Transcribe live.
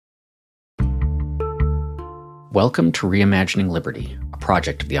Welcome to Reimagining Liberty, a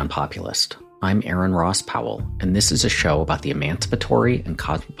project of the Unpopulist. I'm Aaron Ross Powell, and this is a show about the emancipatory and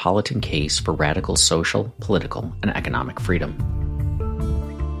cosmopolitan case for radical social, political, and economic freedom.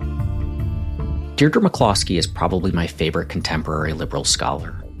 Deirdre McCloskey is probably my favorite contemporary liberal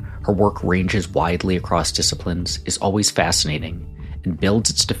scholar. Her work ranges widely across disciplines, is always fascinating, and builds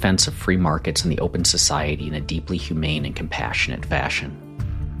its defense of free markets and the open society in a deeply humane and compassionate fashion.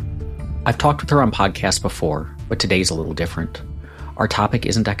 I've talked with her on podcasts before, but today's a little different. Our topic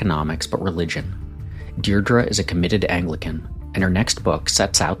isn't economics, but religion. Deirdre is a committed Anglican, and her next book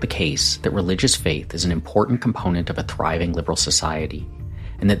sets out the case that religious faith is an important component of a thriving liberal society,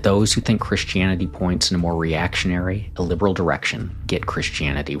 and that those who think Christianity points in a more reactionary, illiberal direction get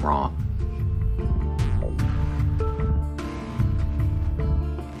Christianity wrong.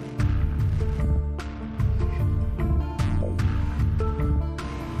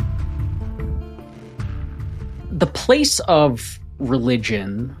 The place of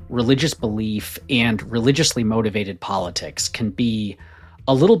religion, religious belief, and religiously motivated politics can be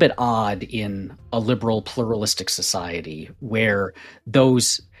a little bit odd in a liberal pluralistic society where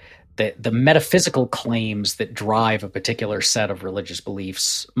the metaphysical claims that drive a particular set of religious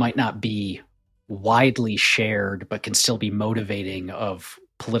beliefs might not be widely shared, but can still be motivating of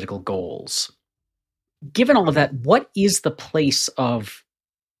political goals. Given all of that, what is the place of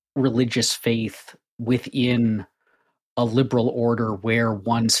religious faith within a liberal order where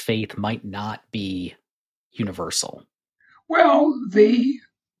one's faith might not be universal? Well, the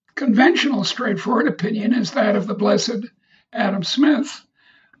conventional, straightforward opinion is that of the blessed Adam Smith,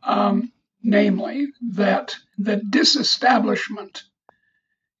 namely that disestablishment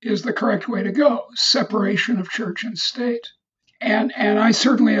is the correct way to go, separation of church and state. And I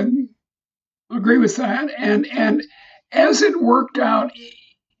certainly agree with that. And as it worked out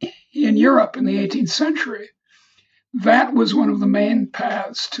in Europe in the 18th century, that was one of the main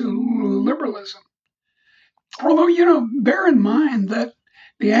paths to liberalism. Although, bear in mind that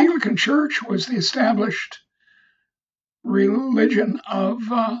the Anglican Church was the established religion of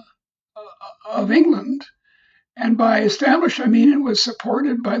England. And by established, I mean it was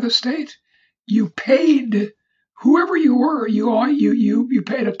supported by the state. You paid, whoever you were, you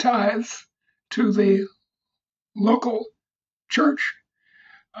paid a tithe to the local church.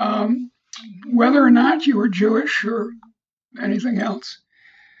 Whether or not you were Jewish or anything else.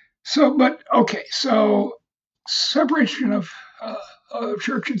 So separation of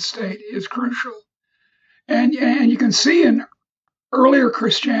church and state is crucial. And you can see in earlier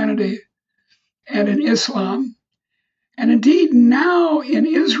Christianity and in Islam, and indeed now in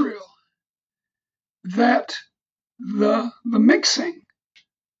Israel, that the mixing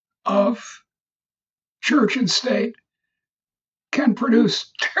of church and state can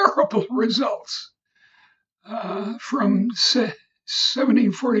produce terrible results. From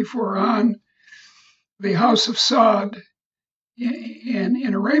 1744 on, the House of Saud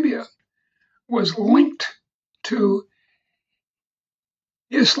in Arabia was linked to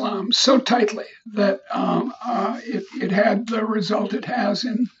Islam so tightly that it had the result it has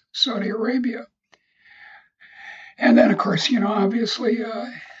in Saudi Arabia. And then, of course, obviously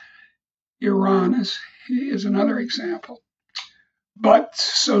Iran is another example. But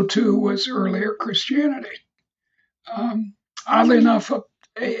so too was earlier Christianity. Oddly enough,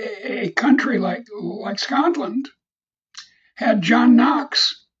 a country like Scotland had John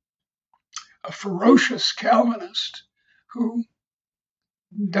Knox, a ferocious Calvinist who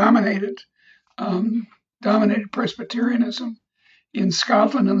dominated Presbyterianism in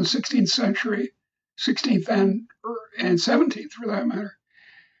Scotland in the 16th century, 16th and 17th for that matter.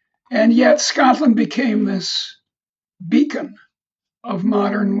 And yet Scotland became this beacon of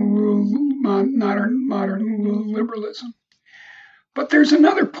modern liberalism. But there's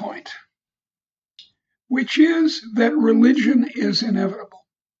another point, which is that religion is inevitable.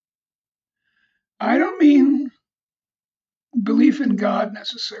 I don't mean belief in God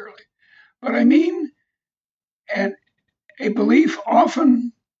necessarily, but I mean a belief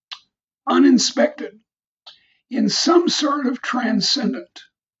often uninspected in some sort of transcendent.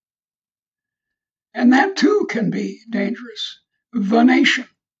 And that too can be dangerous. The nation,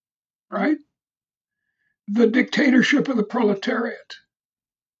 right? The dictatorship of the proletariat,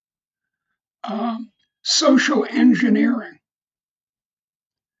 social engineering,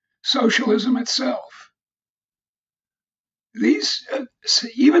 socialism itself. These,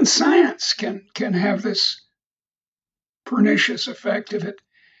 even science can have this pernicious effect if it.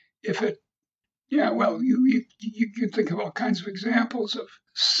 You think of all kinds of examples of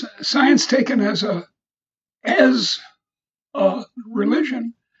science taken as a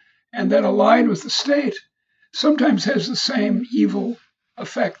religion and then allied with the state sometimes has the same evil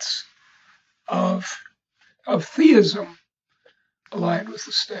effects of theism allied with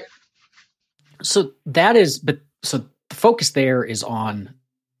the state. So the focus there is on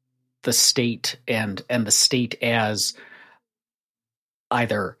the state and the state as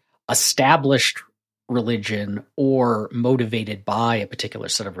either established religion or motivated by a particular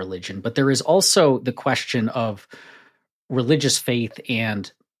set of religion. But there is also the question of religious faith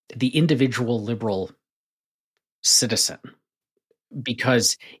and the individual liberal citizen.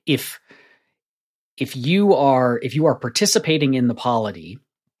 Because if you are participating in the polity,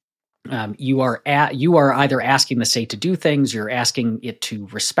 you are either asking the state to do things, you're asking it to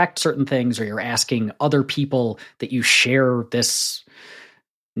respect certain things, or you're asking other people that you share this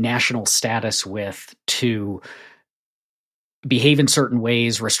national status with to behave in certain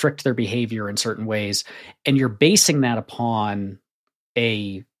ways, restrict their behavior in certain ways, and you're basing that upon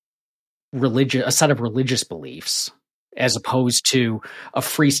a set of religious beliefs, as opposed to a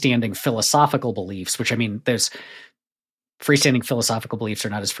freestanding philosophical beliefs, which, I mean, there's freestanding philosophical beliefs are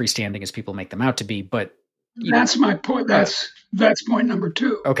not as freestanding as people make them out to be, but that's my point. That's point number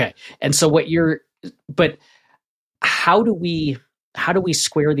 2. Okay. And so but how do we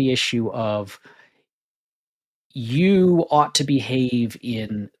square the issue of you ought to behave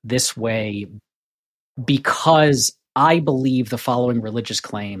in this way because I believe the following religious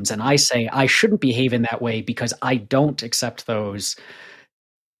claims, and I say I shouldn't behave in that way because I don't accept those?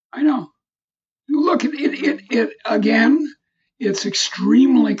 I know. Look, it again, it's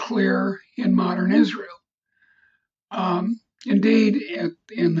extremely clear in modern Israel. Indeed,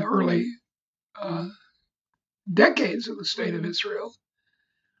 in the early decades of the state of Israel,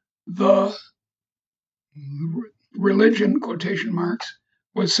 the religion, quotation marks,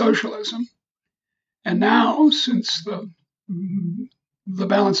 was socialism. And now, since the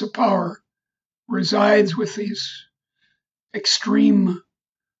balance of power resides with these extreme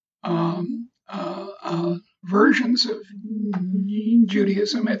versions of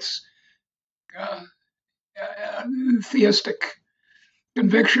Judaism, it's theistic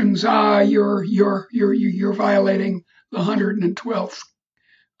convictions. You're violating the 112th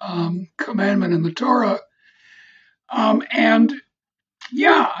commandment in the Torah, and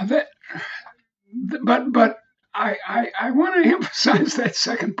yeah, but I want to emphasize that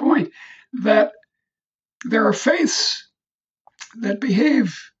second point, that there are faiths that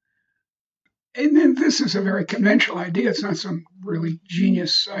behave. And this is a very conventional idea. It's not some really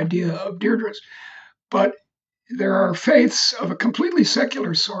genius idea of Deirdre's, but there are faiths of a completely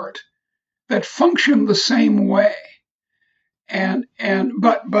secular sort that function the same way.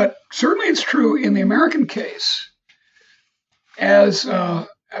 But certainly it's true in the American case, as an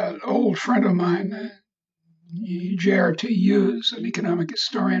old friend of mine, J.R.T. Hughes, an economic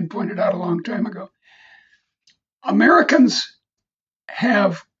historian, pointed out a long time ago. Americans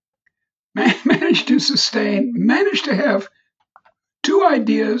have managed to have two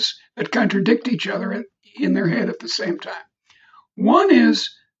ideas that contradict each other in their head at the same time. One is,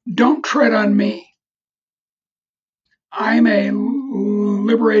 don't tread on me. I'm a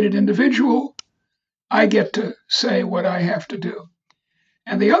liberated individual. I get to say what I have to do.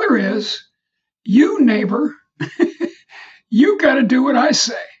 And the other is, you neighbor, you got to do what I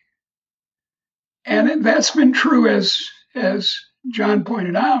say. And that's been true, as John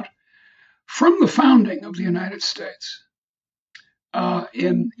pointed out, from the founding of the United States.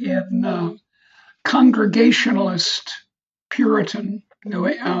 In Congregationalist Puritan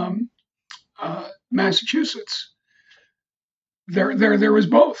Massachusetts, there was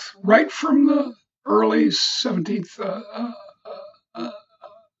both, right from the early 17th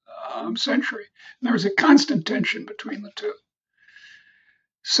century. There was a constant tension between the two.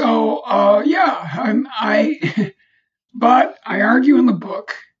 So but I argue in the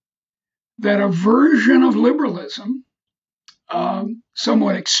book that a version of liberalism,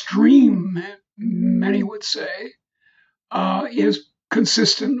 somewhat extreme, many would say, is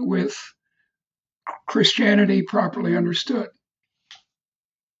consistent with Christianity properly understood.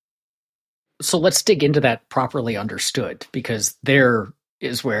 So let's dig into that properly understood, because there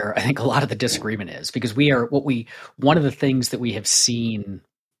is where I think a lot of the disagreement is, because one of the things that we have seen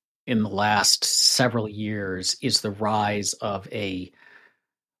in the last several years is the rise of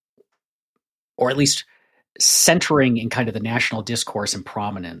or at least centering in kind of the national discourse and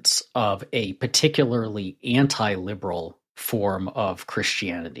prominence of a particularly anti-liberal form of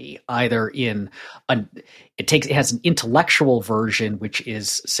Christianity. Either it has an intellectual version, which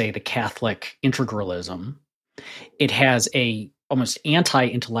is, say, the Catholic integralism. It has a almost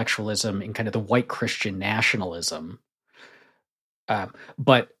anti-intellectualism in kind of the white Christian nationalism.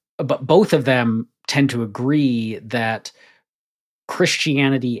 But both of them tend to agree that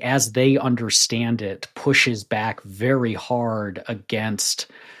Christianity, as they understand it, pushes back very hard against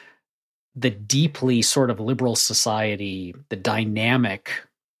the deeply sort of liberal society, the dynamic,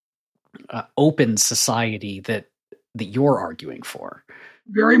 open society that you're arguing for.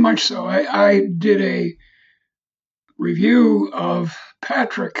 Very much so. I did a review of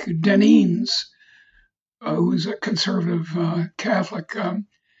Patrick Deneen's, who's a conservative Catholic,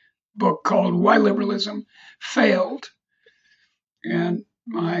 book called Why Liberalism Failed. And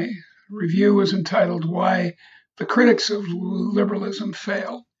my review was entitled Why the Critics of Liberalism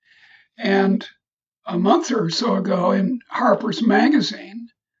Fail. And a month or so ago in Harper's Magazine,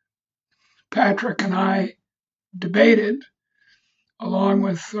 Patrick and I debated, along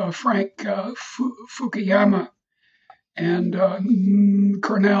with Frank Fukuyama and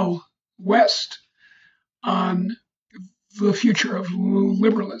Cornel West, on the future of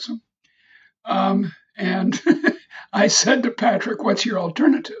liberalism. And I said to Patrick, what's your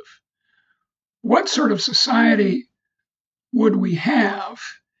alternative? What sort of society would we have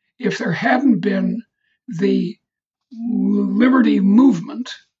if there hadn't been the liberty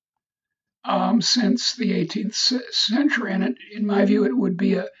movement since the 18th century? And in my view, it would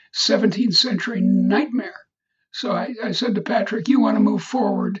be a 17th century nightmare. So I said to Patrick, you want to move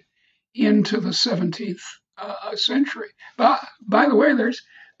forward into the 17th century. But by the way,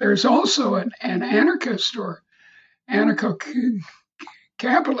 there's also an anarchist or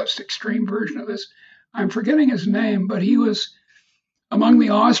anarcho-capitalist extreme version of this. I'm forgetting his name, but he was among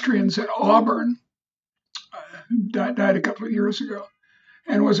the Austrians at Auburn, died a couple of years ago,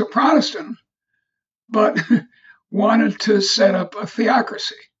 and was a Protestant, but wanted to set up a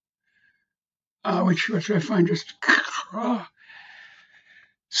theocracy, which I find just...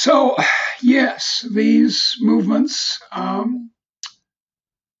 So, yes, these movements,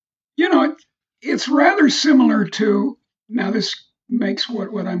 it's rather similar to, now this makes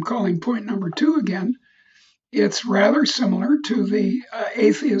what I'm calling point number 2 again, it's rather similar to the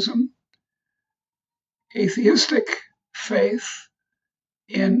atheistic faith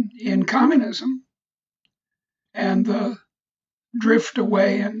in communism and the drift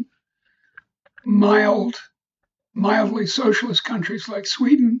away in mildly socialist countries like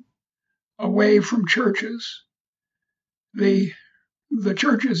Sweden away from churches. The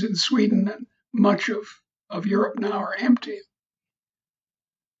churches in Sweden and much of Europe now are empty.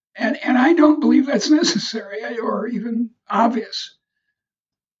 And I don't believe that's necessary or even obvious.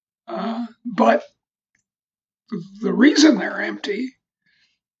 But the reason they're empty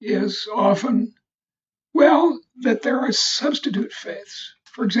is often, that there are substitute faiths.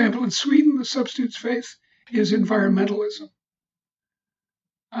 For example, in Sweden, the substitute faith is environmentalism.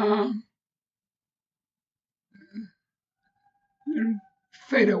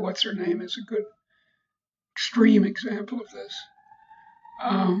 Theta, what's her name, is a good extreme example of this.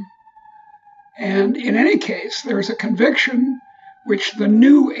 And in any case, there's a conviction which the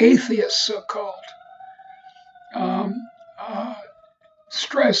new atheists, so-called,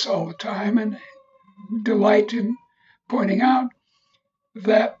 stress all the time and delight in pointing out,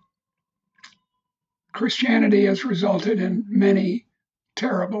 that Christianity has resulted in many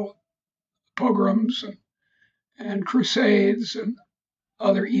terrible pogroms and crusades and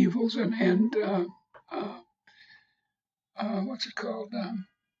other evils and what's it called?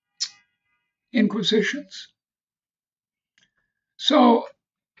 Inquisitions. So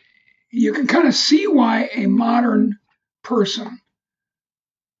you can kind of see why a modern person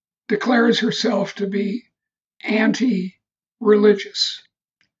declares herself to be anti-religious,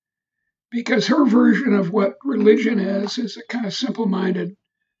 because her version of what religion is a kind of simple-minded,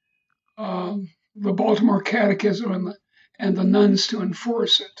 the Baltimore Catechism and the nuns to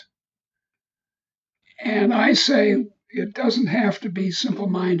enforce it. And I say it doesn't have to be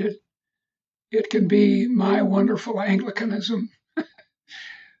simple-minded. It can be my wonderful Anglicanism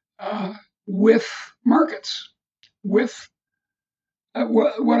with markets. With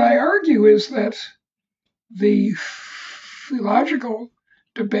what I argue is that the theological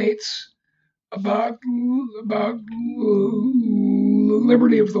debates about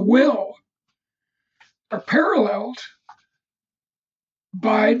liberty of the will are paralleled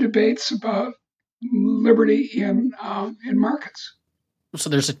by debates about liberty in markets. So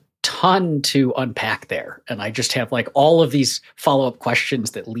there's a ton to unpack there, and I just have like all of these follow-up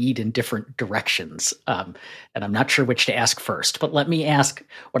questions that lead in different directions, and I'm not sure which to ask first, but let me ask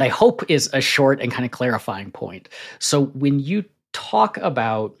what I hope is a short and kind of clarifying point. So when you talk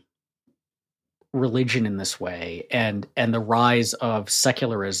about religion in this way and the rise of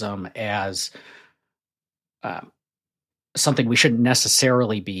secularism as something we shouldn't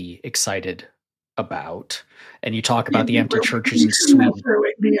necessarily be excited about, and you talk about the empty churches in Sweden. Sweden. Necessarily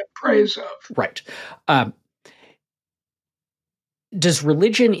be in praise of. Right. Does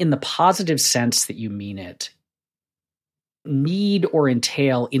religion, in the positive sense that you mean it, need or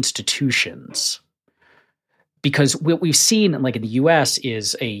entail institutions? Because what we've seen, like in the U.S.,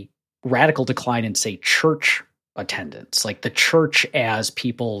 is a radical decline in, say, church attendance. Like the church as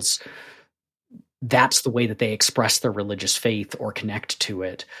people's, that's the way that they express their religious faith or connect to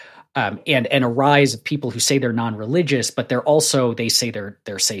it. And a rise of people who say they're non-religious, but they're also, they say they're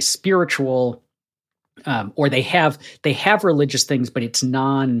say spiritual, or they have religious things, but it's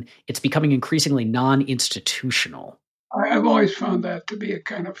becoming increasingly non-institutional. I've always found that to be a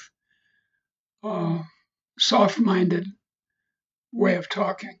kind of soft-minded way of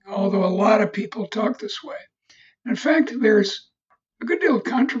talking, although a lot of people talk this way. In fact, there's a good deal of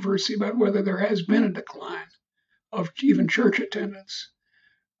controversy about whether there has been a decline of even church attendance.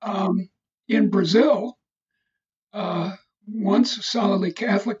 In Brazil, once a solidly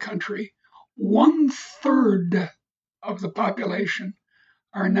Catholic country, 1/3 of the population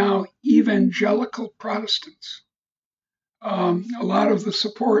are now evangelical Protestants. A lot of the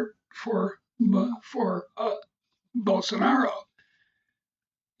support for Bolsonaro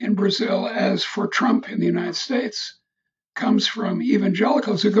in Brazil, as for Trump in the United States, comes from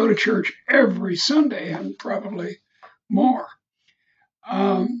evangelicals who go to church every Sunday and probably more.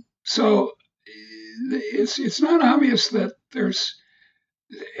 So it's not obvious that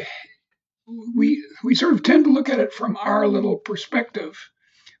we sort of tend to look at it from our little perspective,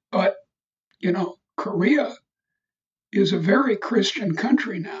 but Korea is a very Christian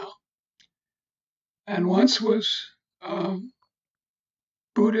country now, and once was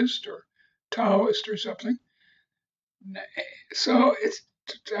Buddhist or Taoist or something. So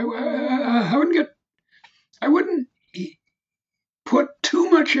I wouldn't put too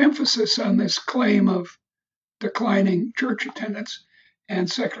much emphasis on this claim of declining church attendance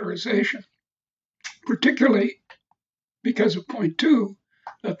and secularization, particularly because of point 2,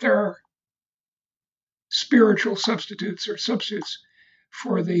 that there are spiritual substitutes or substitutes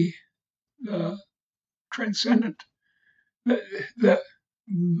for the transcendent, the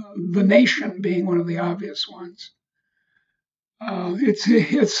nation being one of the obvious ones.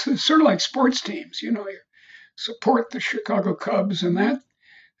 It's sort of like sports teams, you support the Chicago Cubs, and that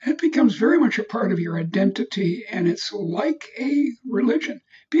becomes very much a part of your identity, and it's like a religion.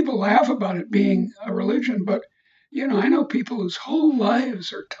 People laugh about it being a religion, but I know people whose whole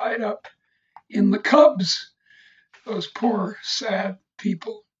lives are tied up in the Cubs. Those poor, sad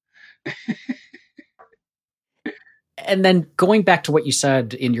people. And then going back to what you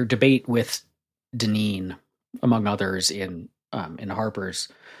said in your debate with Deneen, among others, in Harper's,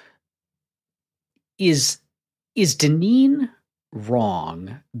 is Deneen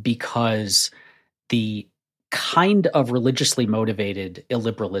wrong because the kind of religiously motivated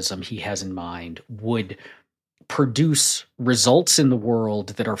illiberalism he has in mind would produce results in the world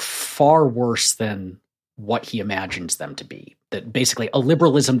that are far worse than what he imagines them to be? That basically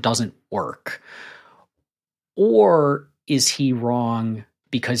illiberalism doesn't work? Or is he wrong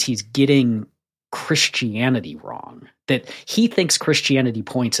because he's getting Christianity wrong? That he thinks Christianity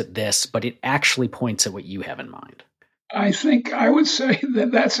points at this, but it actually points at what you have in mind? I think I would say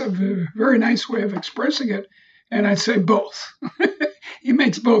that that's a very nice way of expressing it, and I'd say both. He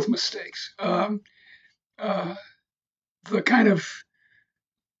makes both mistakes. The kind of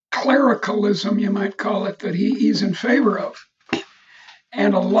clericalism, you might call it, that he's in favor of,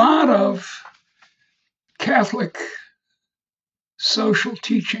 and a lot of Catholic social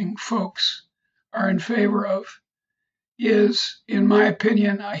teaching folks are in favor of, is, in my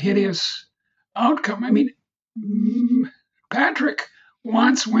opinion, a hideous outcome. I mean, Patrick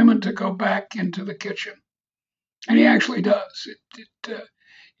wants women to go back into the kitchen, and he actually does.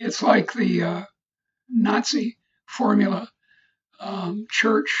 It's like the Nazi formula,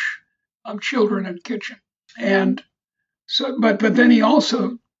 church, children, and kitchen. And so, but then he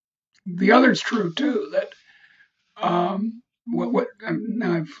also, the other's true too, that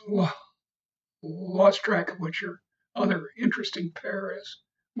now I've lost track of what your other interesting pair is.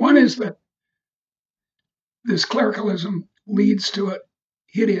 One is that this clericalism leads to a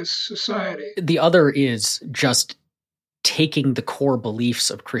hideous society. The other is just taking the core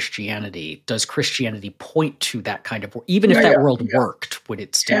beliefs of Christianity. Does Christianity point to that kind of, even if that world worked, would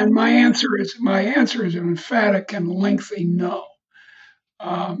it still? And my answer is an emphatic and lengthy no.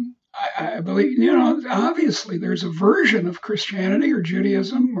 I believe, obviously there's a version of Christianity or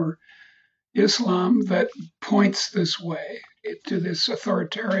Judaism or Islam that points this way, to this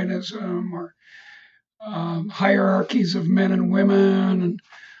authoritarianism or hierarchies of men and women and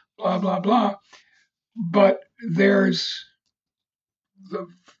blah, blah, blah, blah. But there's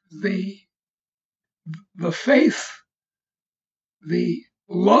the faith, the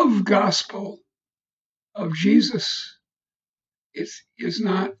love gospel of Jesus does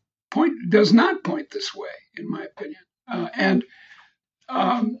not point this way, in my opinion. And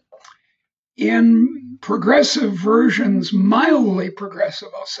in progressive versions, mildly progressive,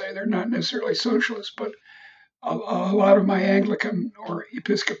 I'll say, they're not necessarily socialist, but a lot of my Anglican or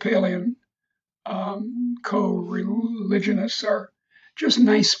Episcopalian co-religionists are just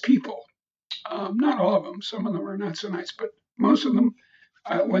nice people. Not all of them. Some of them are not so nice, but most of them,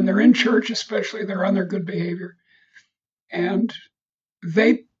 when they're in church especially, they're on their good behavior. And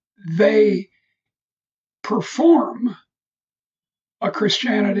they perform a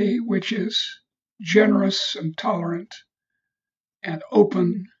Christianity which is generous and tolerant and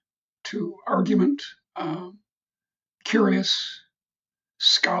open to argument, curious,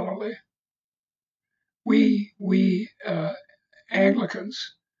 scholarly. We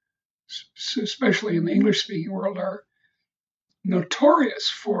Anglicans, especially in the English-speaking world, are notorious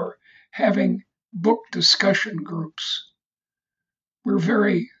for having book discussion groups. We're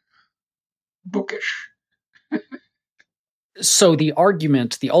very bookish. So the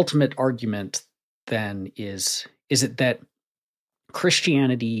ultimate argument then is it that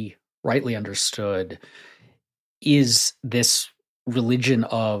Christianity, rightly understood, is this religion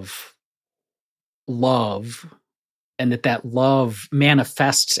of love, and that love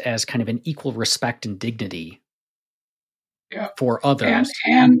manifests as kind of an equal respect and dignity for others.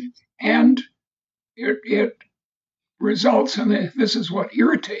 And it results in this is what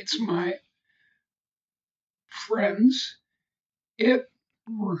irritates my friends. It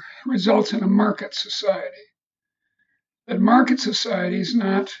results in a market society. That market societies,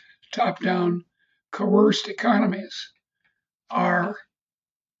 not top-down coerced economies, are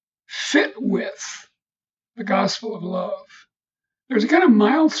fit with the gospel of love. There's a kind of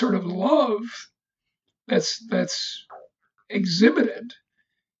mild sort of love that's exhibited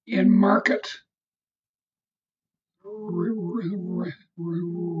in market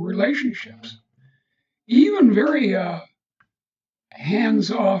relationships, even very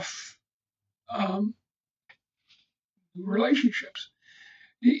hands-off relationships.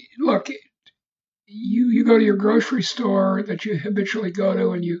 Look, you go to your grocery store that you habitually go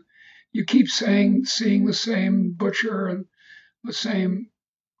to, and you keep seeing the same butcher and the same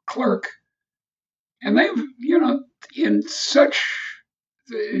clerk, and they've, in such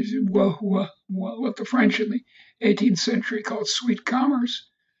what the French in the 18th century called sweet commerce,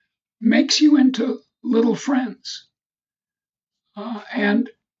 makes you into little friends, and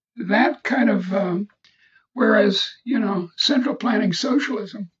that kind of whereas central planning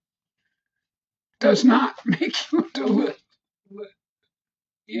socialism does not make you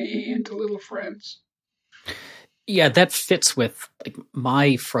into little friends. Yeah, that fits with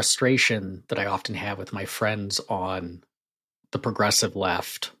my frustration that I often have with my friends on the progressive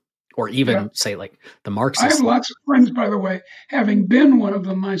left, or even say the Marxist. I have lots of friends, by the way. Having been one of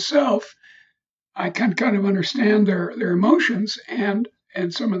them myself, I can kind of understand their emotions and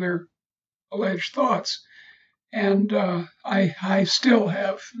some of their alleged thoughts. And I still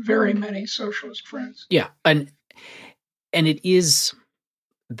have very many socialist friends. Yeah, and it is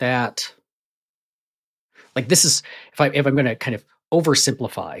that, this is, if I'm going to kind of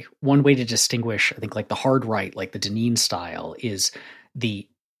oversimplify, one way to distinguish, I think, the hard right, the Deneen style, is I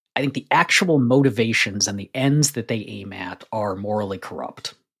think the actual motivations and the ends that they aim at are morally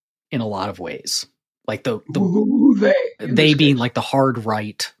corrupt in a lot of ways. They being the hard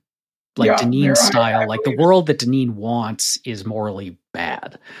right, Deneen style, the world that Deneen wants is morally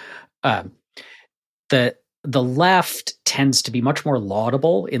bad. The left tends to be much more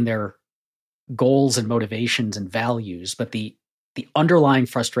laudable in their goals and motivations and values, but the underlying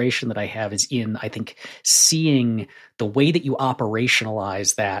frustration that I have is in, I think, seeing the way that you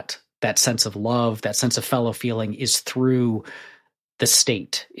operationalize that sense of love, that sense of fellow feeling, is through the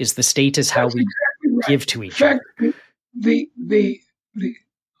state. The state is how we give to each other. The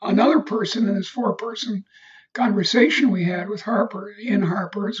another person in this 4-person conversation we had with Harper in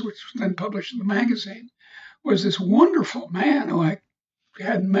Harper's, which was then published in the magazine, was this wonderful man who I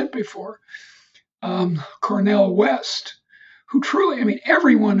hadn't met before, Cornell West, who truly,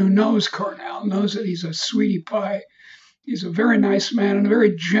 everyone who knows Cornell knows that he's a sweetie pie. He's a very nice man and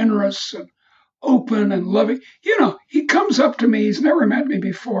very generous and open and loving. He comes up to me, he's never met me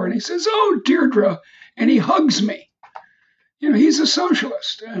before, and he says, "Oh, Deirdre," and he hugs me. He's a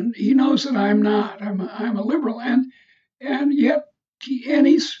socialist, and he knows that I'm not. I'm a liberal, and yet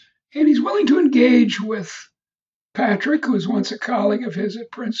he's willing to engage with Patrick, who was once a colleague of his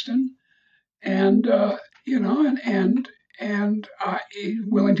at Princeton, and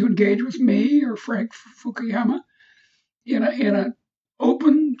willing to engage with me or Frank Fukuyama in an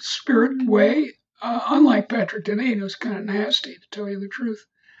open spirited way, unlike Patrick Deneen, who's kind of nasty, to tell you the truth.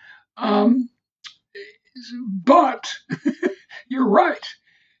 But you're right.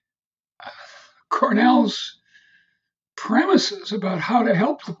 Cornell's premises about how to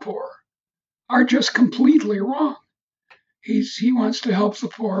help the poor are just completely wrong. He wants to help the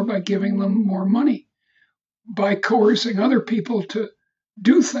poor by giving them more money, by coercing other people to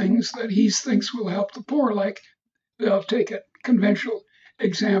do things that he thinks will help the poor. Like, I'll take a conventional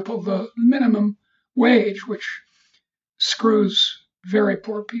example, the minimum wage, which screws very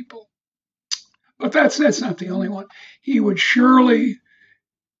poor people. But that's not the only one. He would surely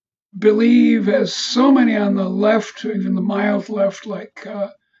believe, as so many on the left, even the mild left, like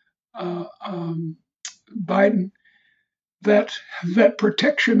Biden, that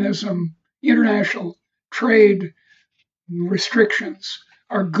protectionism, international trade restrictions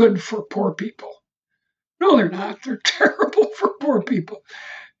are good for poor people. No, they're not. They're terrible for poor people.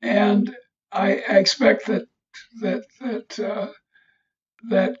 And I expect that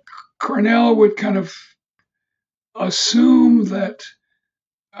Cornell would kind of assume that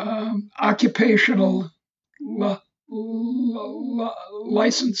occupational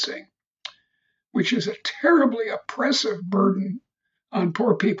licensing, which is a terribly oppressive burden on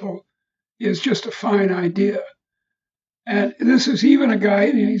poor people, is just a fine idea. And this is even a guy,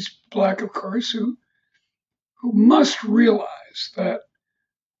 and he's black, of course, who must realize that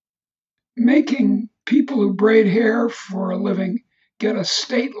making people who braid hair for a living get a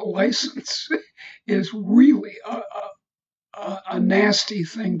state license is really a nasty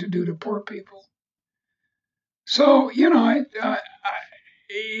thing to do to poor people. So, as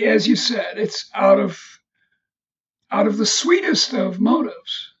you said, it's out of the sweetest of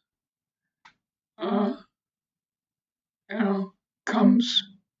motives, comes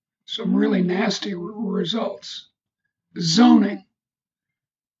some really nasty results. Zoning,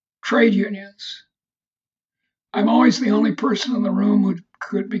 trade unions. I'm always the only person in the room who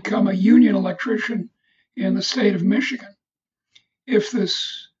could become a union electrician in the state of Michigan if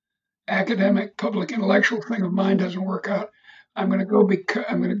this academic public intellectual thing of mine doesn't work out. I'm going to go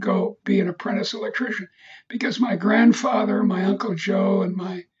be an apprentice electrician, because my grandfather, my Uncle Joe, and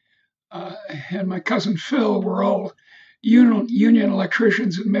my cousin Phil were all union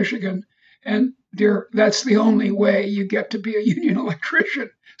electricians in Michigan. And dear, that's the only way you get to be a union electrician.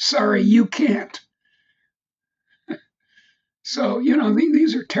 Sorry, you can't. So,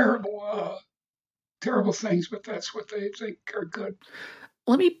 these are terrible things, but that's what they think are good.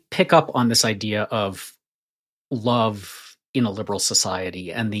 Let me pick up on this idea of love in a liberal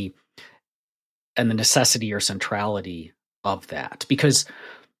society and the necessity or centrality of that, because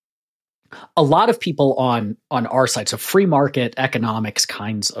a lot of people on our side, so free market economics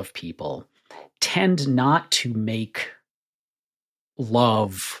kinds of people, tend not to make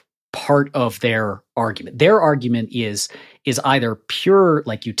love part of their argument. Their argument is either pure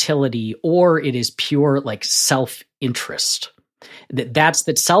like utility, or it is pure like self-interest. That's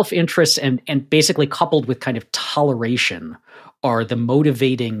that self-interest and basically coupled with kind of toleration are the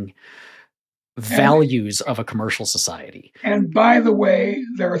motivating values of a commercial society. And by the way,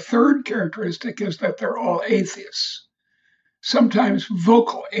 their third characteristic is that they're all atheists, sometimes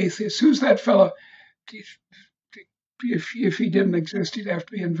vocal atheists. Who's that fellow? If he didn't exist, he'd have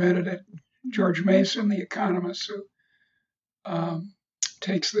to be invented. George Mason, the economist, who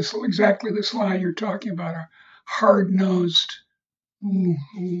takes exactly this line you're talking about, a hard-nosed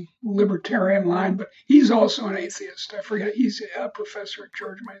libertarian line, but he's also an atheist. I forget, he's a professor at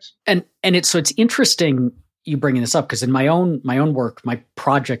George Mason. And it's interesting you bringing this up, because in my own work, my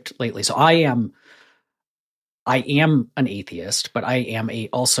project lately, so I am an atheist, but I am a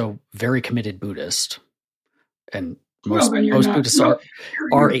also very committed Buddhist, and most Buddhists are.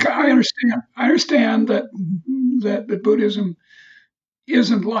 I understand that Buddhism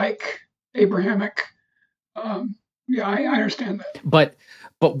isn't like Abrahamic. Yeah, I understand that. But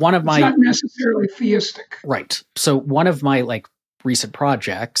one of it's not necessarily theistic, right? So one of my recent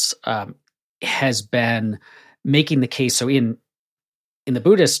projects has been making the case. So in the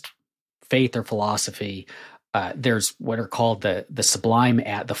Buddhist faith or philosophy, there's what are called the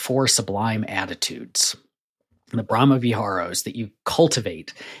four sublime attitudes, the Brahma Viharos that you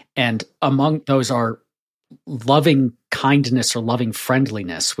cultivate, and among those are loving kindness or loving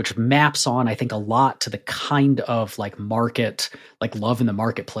friendliness, which maps on, I think, a lot to the kind of market, love in the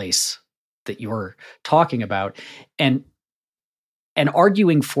marketplace that you're talking about. And and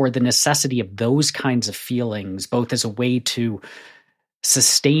arguing for the necessity of those kinds of feelings, both as a way to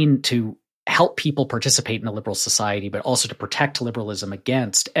sustain, to help people participate in a liberal society, but also to protect liberalism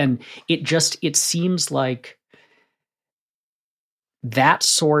against. And it seems like that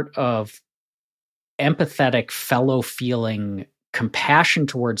sort of empathetic, fellow feeling, compassion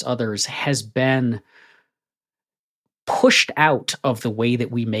towards others has been pushed out of the way that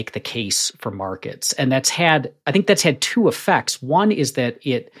we make the case for markets. And I think that's had two effects. One is that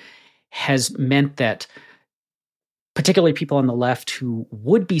it has meant that particularly people on the left who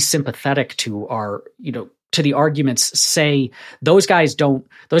would be sympathetic to to the arguments say those guys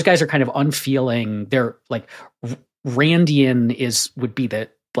are kind of unfeeling. They're like Randian would be the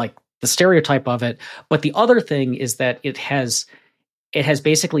stereotype of it. But the other thing is that it has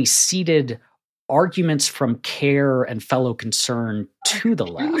basically ceded arguments from care and fellow concern to the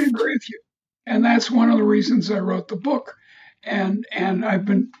left. I agree with you. And that's one of the reasons I wrote the book. And I've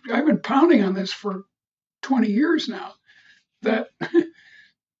been pounding on this for 20 years now, that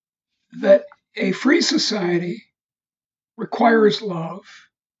a free society requires love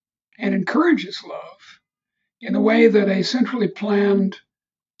and encourages love in a way that a centrally planned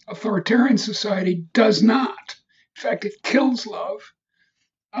authoritarian society does not. In fact, it kills love,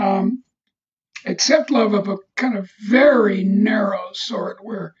 except love of a kind of very narrow sort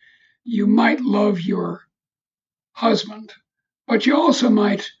where you might love your husband, but you also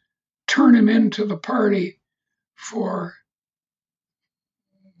might turn him into the party for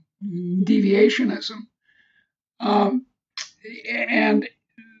deviationism. And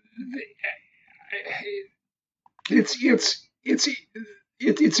it's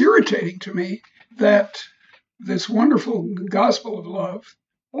irritating to me that this wonderful gospel of love,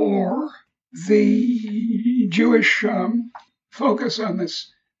 or the Jewish focus on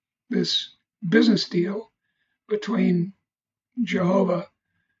this business deal between Jehovah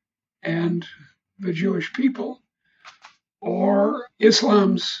and the Jewish people, or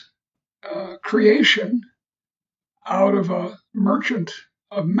Islam's creation out of a merchant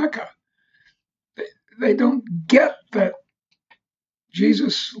of Mecca. They don't get that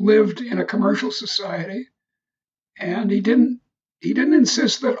Jesus lived in a commercial society, and he didn't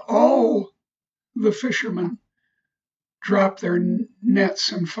insist that all the fishermen drop their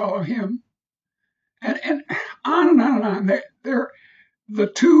nets and follow him, and on and on and on. The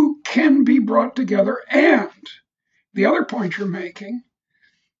two can be brought together. And the other point you're making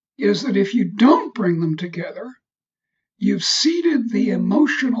is that if you don't bring them together, you've ceded the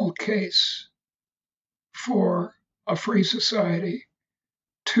emotional case for a free society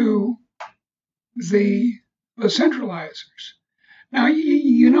to the centralizers. Now,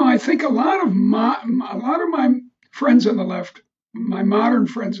 I think a lot of my friends on the left, my modern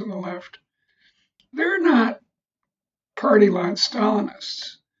friends on the left, they're not party line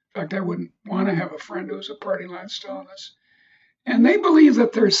Stalinists. In fact, I wouldn't want to have a friend who's a party line Stalinist. And they believe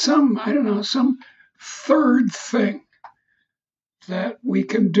that there's some third thing that we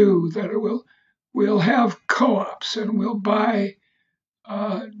can do, that we'll have co-ops and we'll buy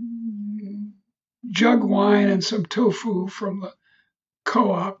jug wine and some tofu from the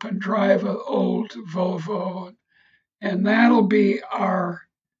co-op and drive an old Volvo. And that'll be our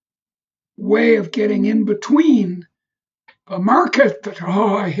way of getting in between the market that,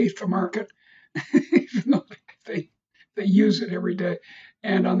 I hate the market, even though they use it every day.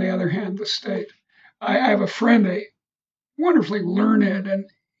 And on the other hand, the state. I have a friend, a wonderfully learned and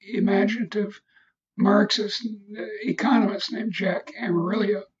imaginative Marxist economist named Jack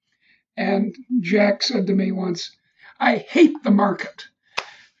Amarillo. And Jack said to me once, I hate the market.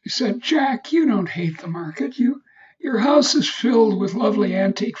 He said, Jack, you don't hate the market. Your house is filled with lovely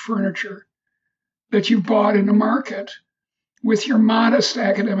antique furniture that you bought in a market with your modest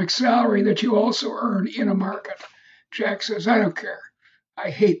academic salary that you also earn in a market. Jack says, I don't care. I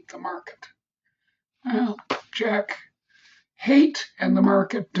hate the market. Well, Jack, hate and the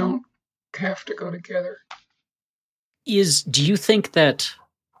market don't have to go together. Do you think that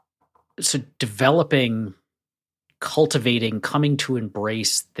developing, cultivating, coming to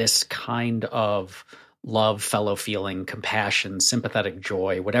embrace this kind of love, fellow feeling, compassion, sympathetic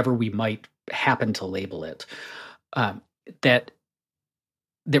joy, whatever we might happen to label it, that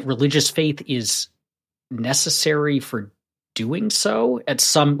religious faith is necessary for doing so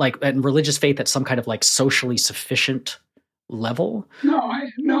and religious faith at some kind of socially sufficient level? No,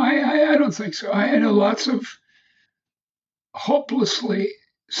 I don't think so. I know lots of hopelessly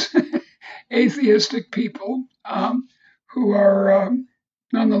atheistic people who are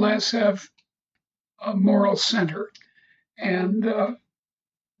nonetheless have a moral center and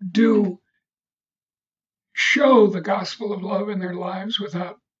do show the gospel of love in their lives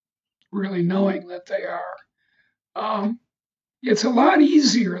without really knowing that they are. It's a lot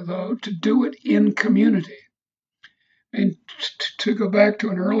easier, though, to do it in community. And to go back to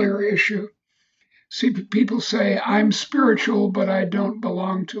an earlier issue, see, people say, I'm spiritual, but I don't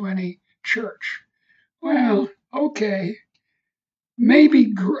belong to any church. Well, okay,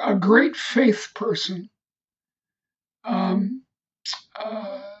 maybe a great faith person,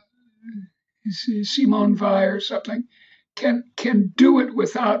 Simone Weil or something, can do it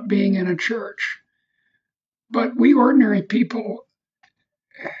without being in a church. But we ordinary people,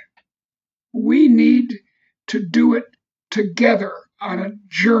 we need to do it together on a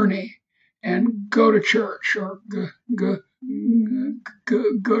journey and go to church or go to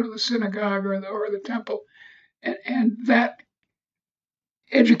the synagogue or the temple, and that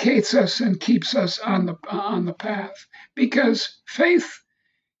educates us and keeps us on the path, because faith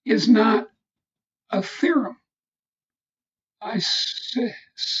is not a theorem. I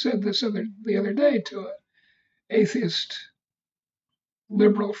said this the other day to an atheist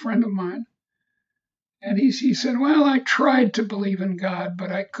liberal friend of mine, and he said, well, I tried to believe in God,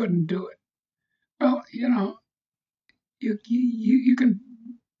 but I couldn't do it. Well, you can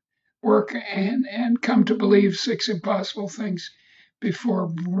work and come to believe 6 impossible things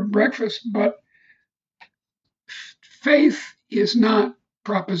before breakfast, but faith is not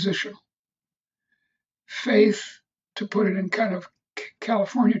propositional. Faith, to put it in kind of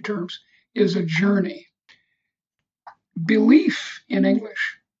California terms, is a journey. Belief in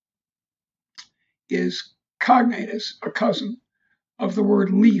English is cognate, is a cousin of the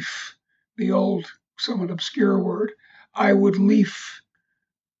word leaf, the old, somewhat obscure word. I would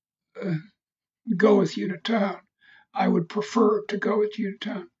go with you to town. I would prefer to go with you to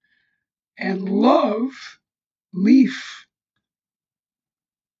town. And love, leaf,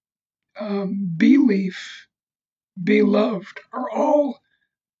 belief, beloved, are all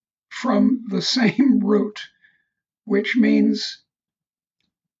from the same root, which means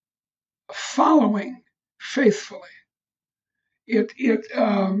following faithfully. In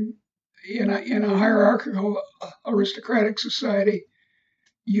a hierarchical aristocratic society,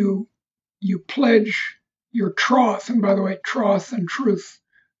 you pledge your troth, and by the way, troth and truth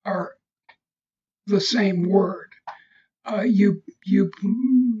are the same word. You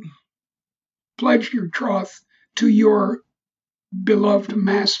pledge your troth to your beloved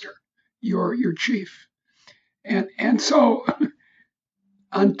master, your chief, and so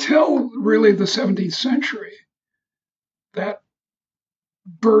until really the 17th century, that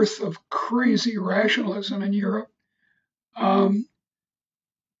birth of crazy rationalism in Europe,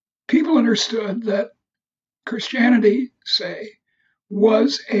 people understood that Christianity, say,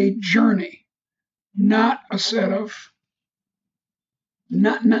 was a journey, not a set of,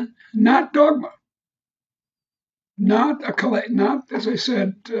 not dogma, not as I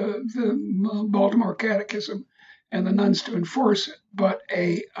said, the Baltimore Catechism and the nuns to enforce it, but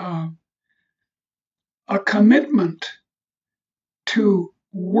a commitment to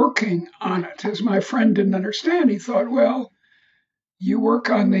working on it. As my friend didn't understand, he thought, well, you work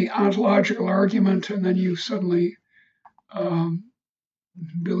on the ontological argument and then you suddenly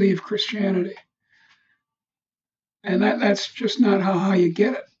believe Christianity. And that's just not how you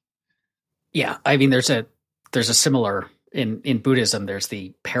get it. Yeah, I mean, there's a similar, in Buddhism, there's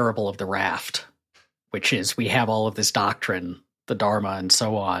the parable of the raft, which is we have all of this doctrine, the Dharma and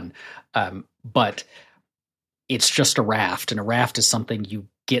so on, but it's just a raft, and a raft is something you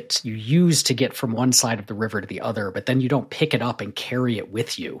use to get from one side of the river to the other, but then you don't pick it up and carry it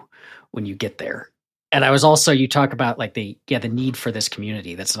with you when you get there. And I was also, you talk about like the need for this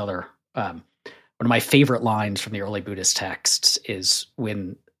community. That's another, one of my favorite lines from the early Buddhist texts is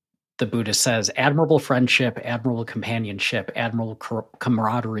when the Buddha says, admirable friendship, admirable companionship, admirable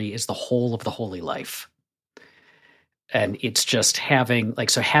camaraderie is the whole of the holy life. And it's just having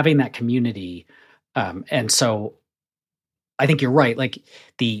that community. And so I think you're right. Like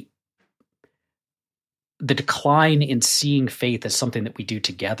the decline in seeing faith as something that we do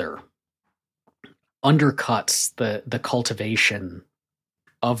together undercuts the cultivation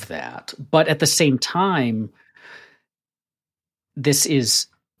of that. But at the same time, this is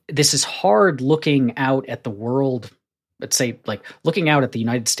hard looking out at the world, let's say, like looking out at the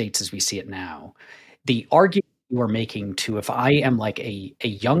United States as we see it now. The argument you are making to, if I am like a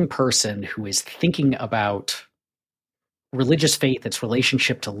young person who is thinking about religious faith, its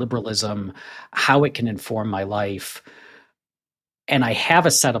relationship to liberalism, how it can inform my life, and I have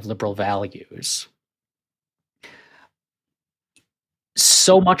a set of liberal values,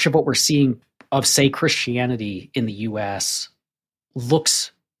 so much of what we're seeing of, say, Christianity in the US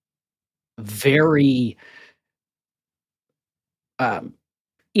looks very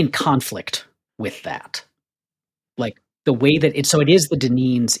in conflict with that. Like the way that it is the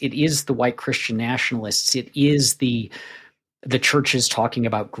Deneen's, it is the white Christian nationalists, it is the churches talking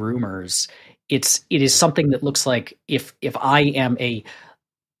about groomers. It is something that looks like if I am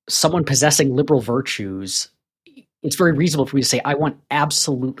someone possessing liberal virtues, it's very reasonable for me to say I want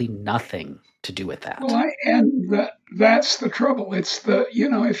absolutely nothing to do with that. Well, that's the trouble. It's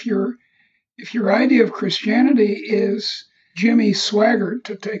if your idea of Christianity is Jimmy Swaggart,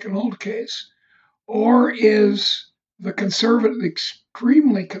 to take an old case, or is the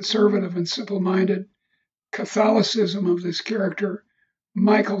extremely conservative and simple-minded Catholicism of this character,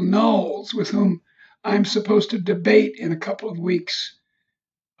 Michael Knowles, with whom I'm supposed to debate in a couple of weeks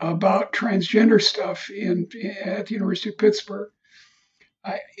about transgender stuff at the University of Pittsburgh,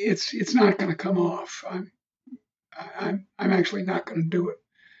 it's not going to come off. I'm actually not going to do it.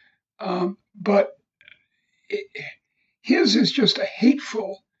 But his is just a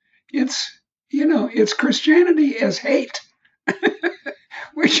hateful. It's Christianity as hate,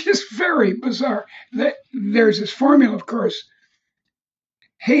 which is very bizarre. There's this formula, of course: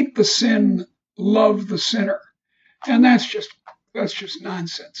 hate the sin, love the sinner, and that's just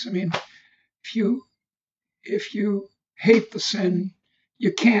nonsense. I mean, if you hate the sin,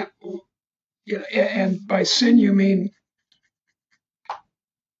 you can't. And by sin you mean,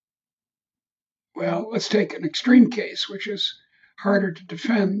 well, let's take an extreme case, which is harder to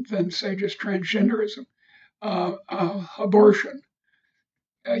defend than, say, just transgenderism. Abortion.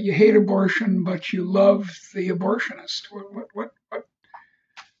 You hate abortion, but you love the abortionist. What?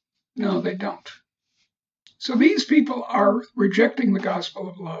 No, they don't. So these people are rejecting the gospel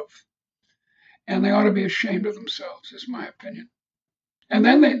of love, and they ought to be ashamed of themselves, is my opinion. And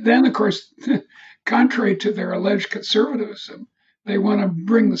then of course, contrary to their alleged conservatism, they want to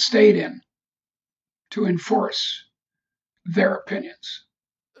bring the state in to enforce their opinions.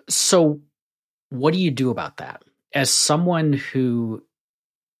 So what do you do about that? As someone who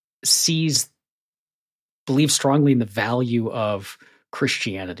believes strongly in the value of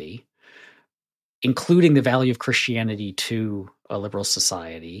Christianity, including the value of Christianity to a liberal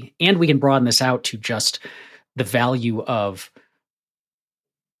society, and we can broaden this out to just the value of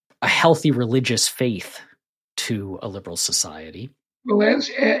a healthy religious faith to a liberal society. Well, as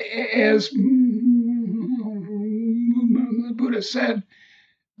the Buddha said,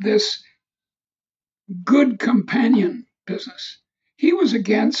 this good companion business. He was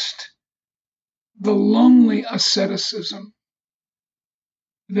against the lonely asceticism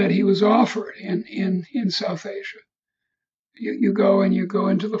that he was offered in South Asia. You go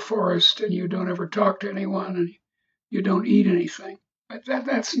into the forest and you don't ever talk to anyone and you don't eat anything. But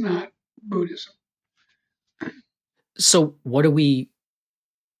that's not Buddhism. So what do we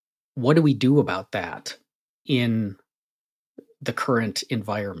do about that in the current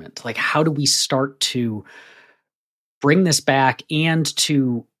environment? Like, how do we start to bring this back and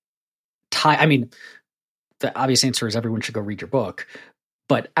to tie? I mean, the obvious answer is everyone should go read your book.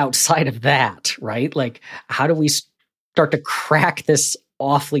 But outside of that, right? Like, how do we start to crack this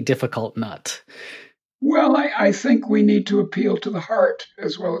awfully difficult nut? Well, I think we need to appeal to the heart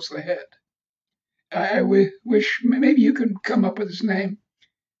as well as the head. I wish maybe you could come up with his name.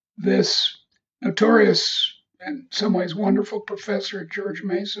 This notorious and in some ways wonderful professor at George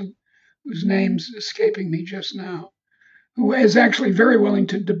Mason, whose name's escaping me just now, who is actually very willing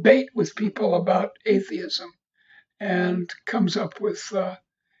to debate with people about atheism and comes up with,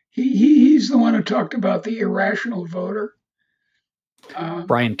 he's the one who talked about the irrational voter.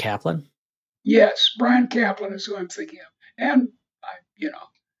 Brian Kaplan? Yes, Brian Kaplan is who I'm thinking of. And,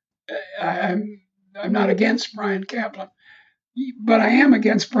 I'm not against Brian Kaplan, but I am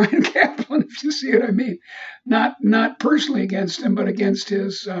against Brian Kaplan, if you see what I mean. Not personally against him, but against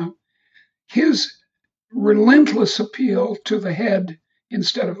his relentless appeal to the head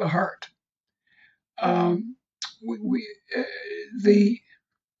instead of the heart. The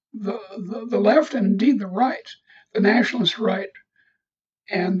left, and indeed the right, the nationalist right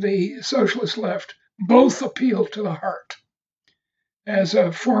and the socialist left, both appeal to the heart. As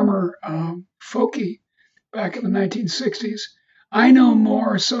a former folkie back in the 1960s, I know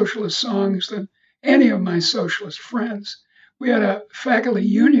more socialist songs than any of my socialist friends. We had a faculty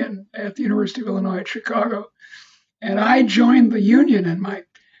union at the University of Illinois at Chicago, and I joined the union, and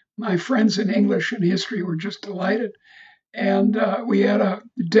my friends in English and history were just delighted. And we had a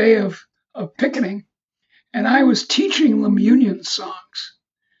day of picketing, and I was teaching them union songs,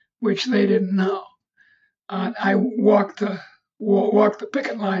 which they didn't know. I walked the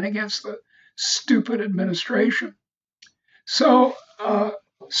picket line against the stupid administration. So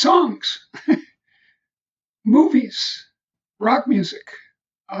songs, movies, rock music,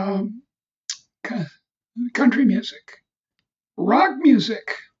 country music, rock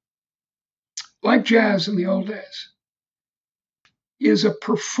music, like jazz in the old days, is a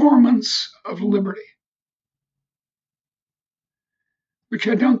performance of liberty, which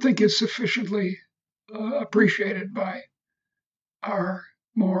I don't think is sufficiently appreciated by our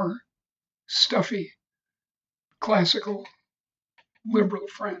more stuffy classical liberal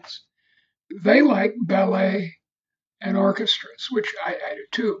friends. They like ballet and orchestras, which I do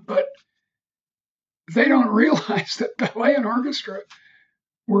too, but they don't realize that ballet and orchestra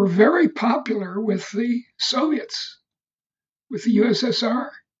were very popular with the Soviets, with the USSR,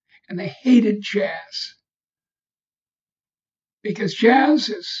 and they hated jazz. Because jazz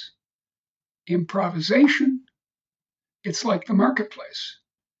is improvisation. It's like the marketplace.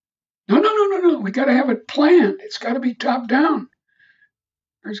 No. We got to have it planned. It's got to be top down.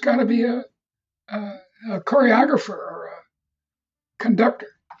 There's got to be a choreographer or a conductor.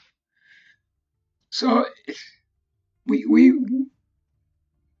 So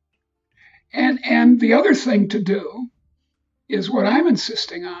and the other thing to do is what I'm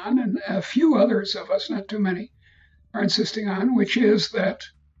insisting on, and a few others of us, not too many, are insisting on, which is that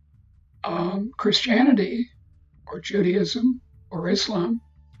Christianity or Judaism or Islam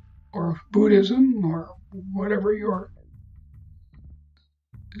or Buddhism or whatever your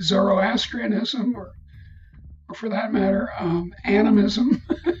Zoroastrianism or for that matter, animism,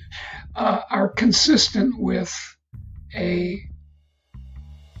 are consistent with a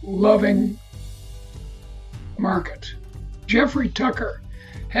loving market. Jeffrey Tucker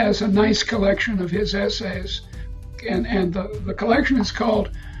has a nice collection of his essays, and the collection is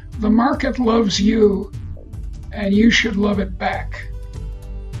called "The Market Loves You, and You Should Love It Back."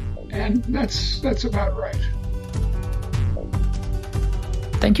 And that's about right.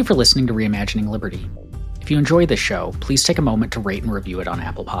 Thank you for listening to Reimagining Liberty. If you enjoy this show, please take a moment to rate and review it on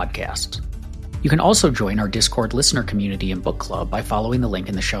Apple Podcasts. You can also join our Discord listener community and book club by following the link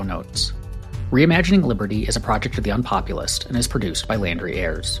in the show notes. Reimagining Liberty is a project of the Unpopulist and is produced by Landry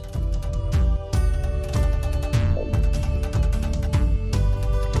Ayres.